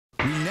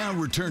We now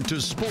return to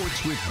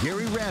sports with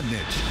Gary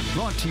Radnich,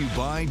 brought to you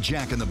by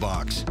Jack in the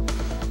Box.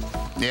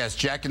 Yes,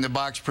 Jack in the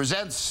Box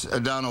presents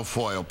Adonal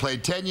Foyle.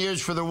 Played 10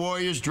 years for the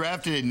Warriors,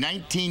 drafted in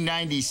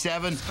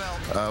 1997.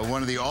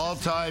 One of the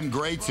all-time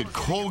greats at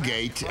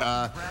Colgate. In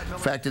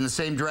fact, in the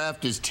same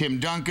draft as Tim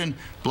Duncan,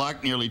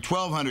 blocked nearly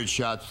 1,200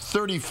 shots,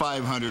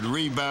 3,500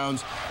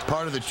 rebounds.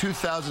 Part of the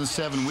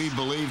 2007 We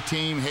Believe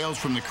team, hails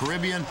from the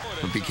Caribbean,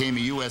 but became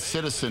a U.S.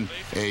 citizen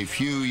a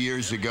few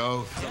years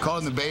ago.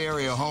 Calling the Bay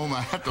Area home,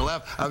 I have to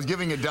laugh. I was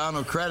giving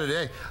Adonal credit.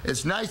 Hey,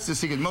 it's nice to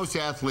see, because most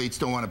athletes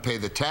don't want to pay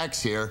the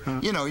tax here.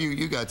 You know,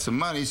 you got some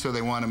money, so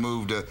they want to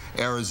move to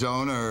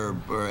Arizona,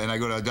 and I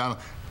go to Adonal.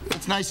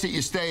 It's nice that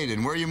you stayed.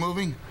 And where are you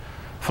moving?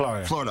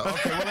 Florida. Florida.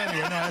 Okay, well,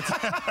 anyway,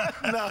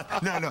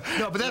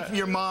 no, but that's,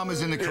 your mom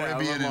is in the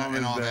Caribbean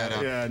and all that.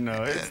 Yeah,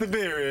 no, it's the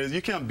Bay Area.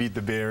 You can't beat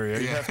the Bay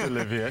Area. You have to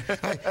live here.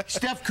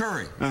 Steph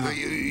Curry,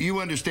 you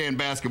understand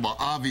basketball,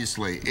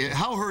 obviously.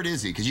 How hurt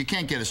is he? Because you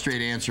can't get a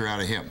straight answer out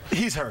of him.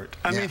 He's hurt.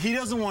 I mean, he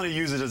doesn't want to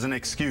use it as an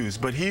excuse,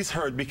 but he's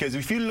hurt because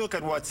if you look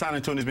at what San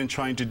Antonio's been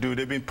trying to do,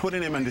 they've been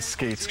putting him on the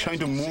skates, trying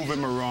to move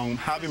him around,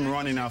 have him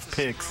running off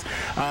picks.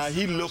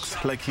 He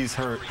looks like he's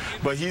hurt,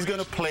 but he's going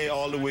to play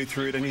all the way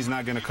through it, and he's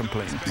not going to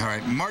complain. All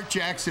right, Mark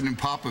Jackson and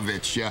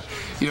Popovich.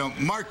 You know,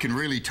 Mark can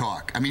really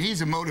talk. I mean,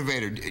 he's a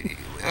motivator.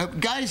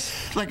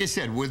 Guys, like I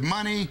said, with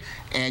money,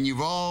 and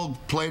you've all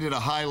played at a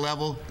high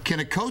level, can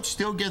a coach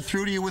still get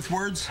through to you with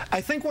words?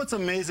 I think what's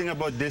amazing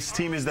about this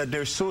team is that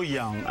they're so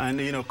young, and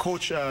you know,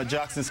 Coach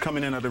Jackson's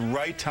coming in at the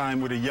right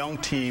time with a young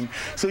team,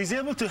 so he's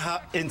able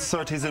to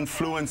insert his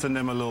influence in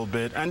them a little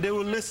bit, and they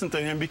will listen to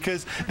him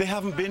because they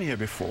haven't been here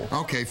before.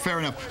 Okay, fair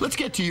enough. Let's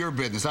get to your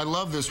business. I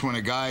love this when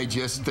a guy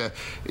just,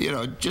 you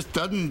know, just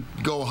doesn't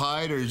go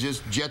hide or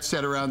just jet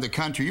set around the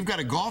country. You've got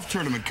a golf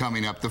tournament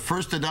coming up, the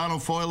first Adonal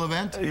Foyle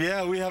event?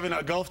 Yeah, we're having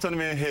a golf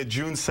tournament here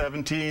June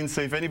 17th,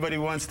 so if anybody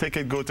wants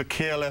ticket, go to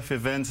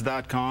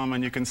klfevents.com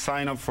and you can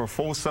sign up for a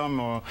foursome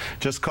or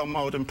just come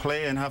out and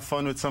play and have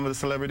fun with some of the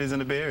celebrities in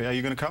the Bay Area. Are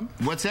you going to come?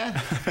 What's that?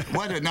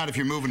 What? Not if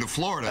you're moving to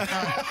Florida.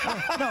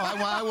 No,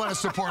 I want to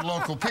support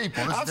local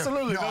people.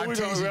 Absolutely. No,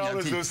 we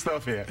always do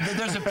stuff here.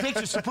 There's a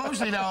picture,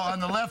 supposedly now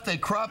on the left, they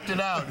cropped it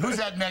out. Who's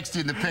that next to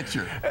you in the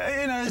picture?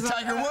 You know, it's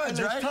Tiger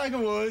Woods, right? Tiger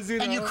Woods, you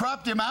know. And you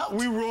cropped him out?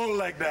 We roll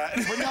like that.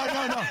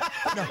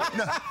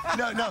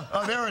 No.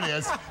 Oh, there it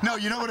is. No,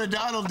 you know what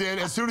Adonal did?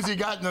 As soon as he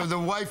got the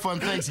wife on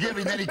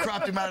Thanksgiving, then he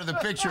cropped him out of the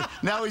picture.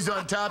 Now he's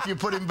on top, you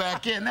put him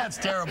back in. That's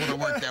terrible to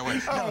work that way.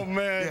 Oh,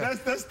 man,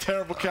 that's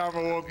terrible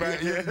camera work back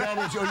there. That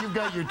is, oh, you've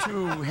got your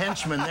two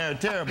henchmen there.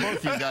 Terrible.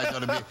 Both of you guys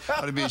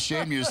ought to be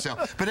ashamed of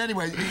yourself. But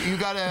anyway, you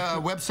got a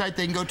website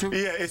they can go to?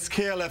 Yeah, it's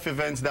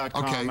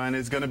klfevents.com, and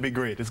it's going to be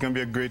great. It's going to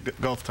be a great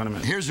golf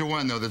tournament. Here's the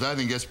one, though, that I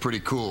think is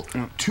pretty cool.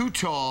 Too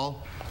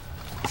Tall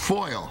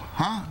Foyle,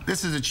 huh?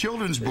 This is a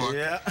children's book.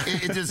 Yeah.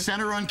 It does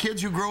center on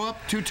kids who grow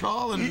up too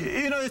tall? And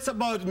you know, it's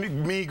about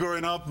me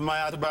growing up.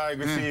 My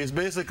autobiography is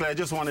basically, I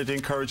just wanted to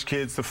encourage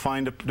kids to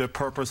find their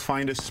purpose,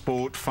 find a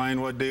sport,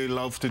 find what they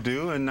love to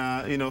do, and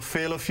you know,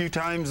 fail a few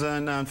times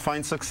and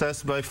find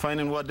success by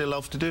finding what they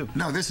love to do.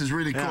 No, this is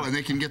really cool. And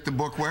they can get the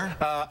book where?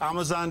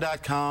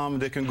 Amazon.com.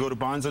 They can go to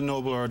Barnes &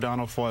 Noble or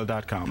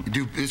DonaldFoyle.com.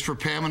 Is for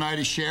Pam and I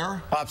to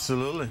share?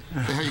 Absolutely.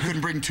 You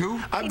couldn't bring two?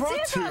 I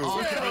brought two.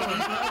 Okay.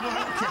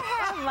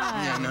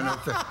 Yeah, no.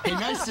 Hey,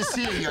 nice to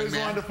see you, young man. It's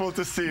wonderful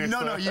to see you.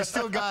 No, you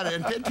still got it,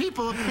 and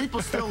people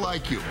still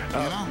like you. You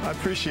know? I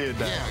appreciate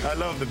that. Yeah. I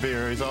love the Bay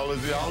Area.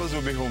 Always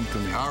will be home to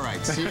me. All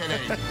right, see you at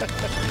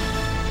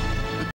 8.